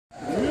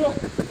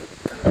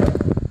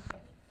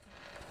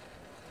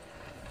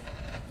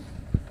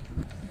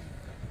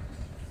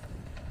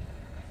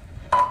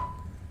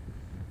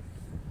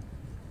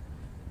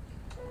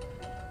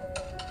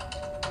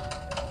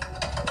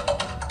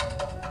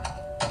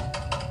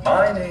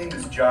My name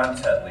is John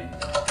Tetley,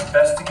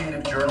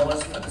 investigative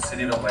journalist for the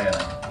City of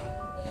Atlanta.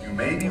 You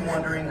may be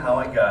wondering how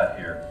I got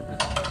here,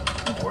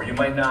 or you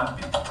might not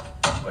be,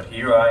 but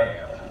here I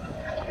am.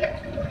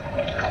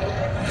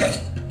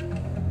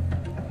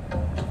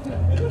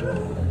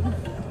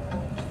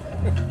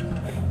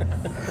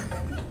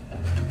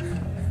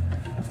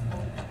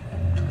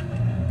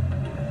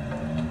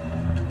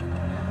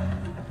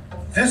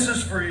 This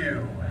is for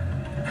you.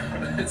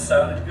 It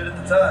sounded good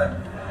at the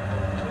time.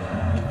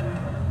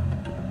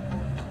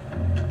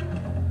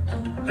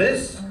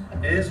 This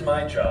is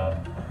my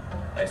job.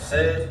 I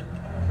sit,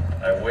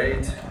 I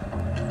wait,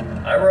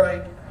 I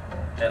write,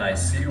 and I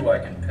see who I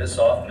can piss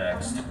off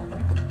next.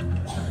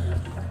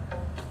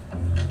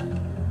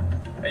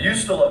 I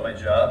used to love my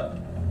job,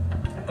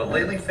 but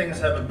lately things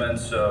haven't been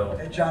so.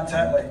 Hey, John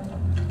Tetley,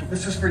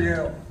 this is for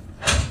you.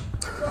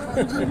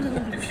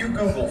 If you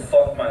Google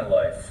 "fuck my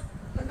life,"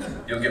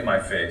 you'll get my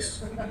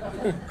face.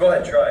 Go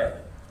ahead, try it.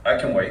 I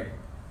can wait.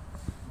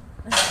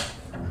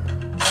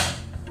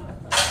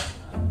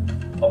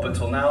 Up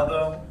until now,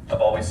 though, I've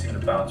always seemed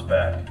to bounce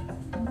back.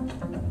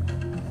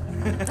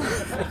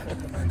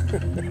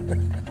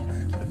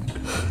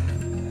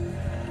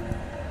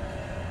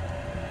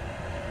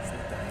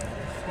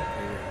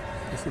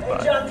 Hey,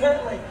 John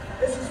Tetley,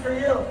 this is for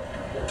you.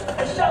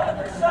 A shopping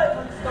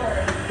recycling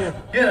store.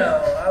 You know,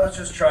 I was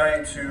just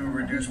trying to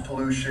reduce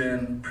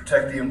pollution,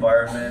 protect the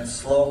environment,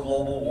 slow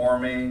global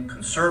warming,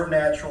 conserve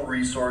natural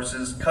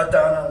resources, cut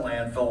down on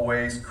landfill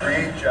waste,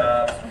 create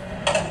jobs.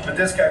 But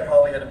this guy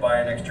probably had to buy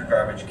an extra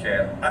garbage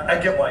can. I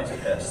get why he's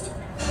pissed.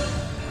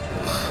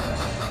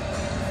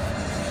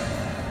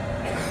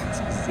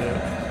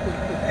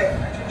 Hey,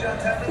 aren't you John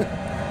Tetley?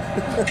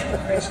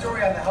 Great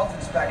story on the health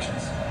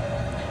inspections.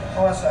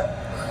 Hold on a sec.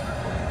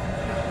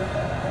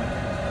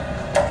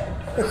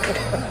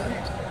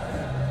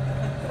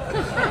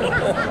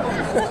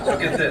 So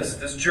get this,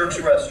 this jerk's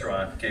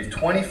restaurant gave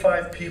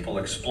 25 people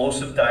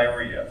explosive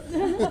diarrhea.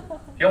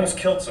 He almost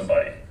killed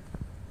somebody.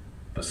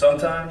 But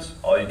sometimes,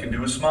 all you can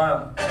do is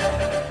smile.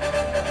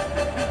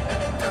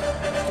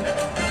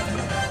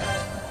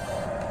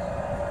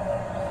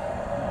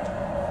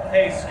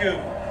 Hey, Scoop,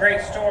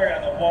 great story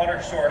on the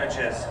water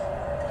shortages.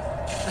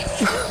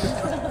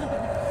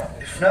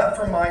 If not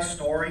for my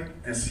story,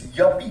 this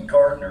yuppie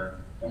gardener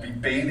will be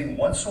bathing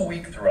once a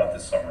week throughout the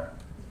summer.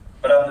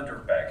 But I'm the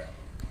dirtbag.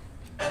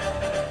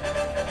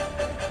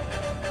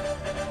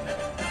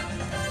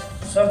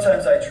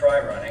 Sometimes I try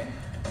running,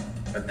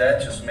 but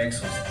that just makes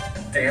those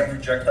damn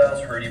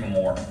projectiles hurt even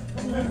more.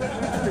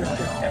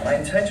 And my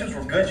intentions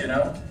were good, you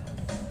know.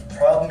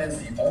 Problem is,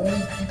 the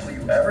only people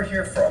you ever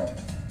hear from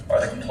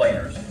are the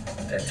complainers.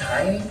 That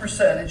tiny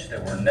percentage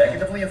that were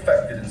negatively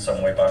affected in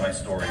some way by my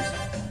stories.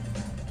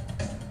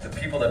 The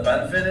people that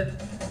benefited,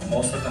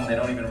 most of them, they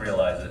don't even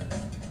realize it.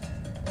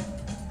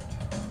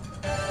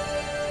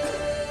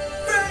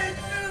 Fake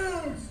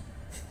news!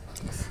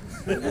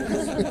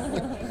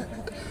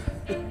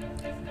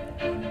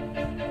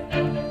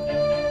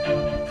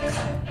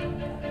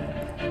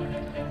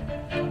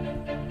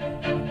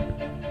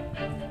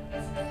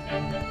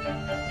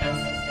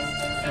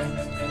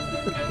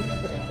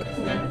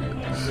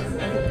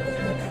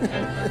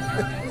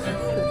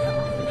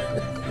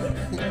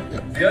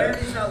 The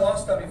irony's not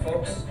lost on me,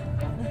 folks.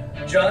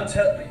 John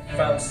Tetley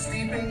found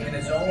steeping in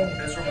his own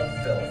miserable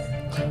filth.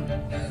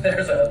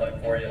 There's a headline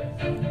for you.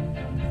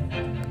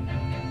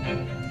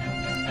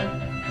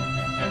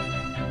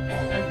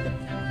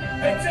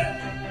 Hey,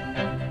 Tetley!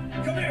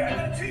 Come here, I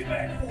got a tea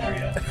bag for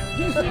you.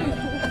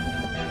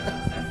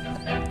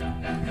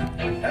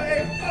 Hey,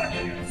 fuck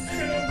you,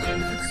 Scoop!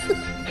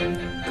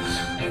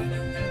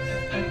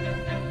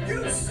 You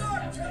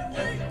suck,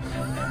 Tetley!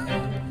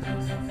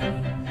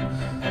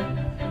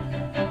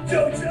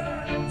 Joe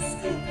John,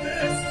 scoop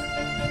this!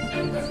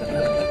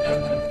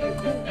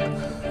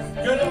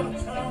 Get on the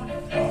town.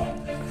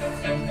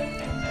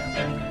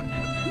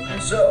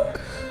 So,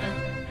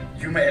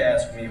 you may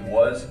ask me,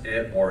 was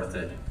it worth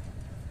it?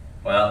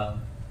 Well,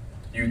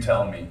 you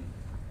tell me.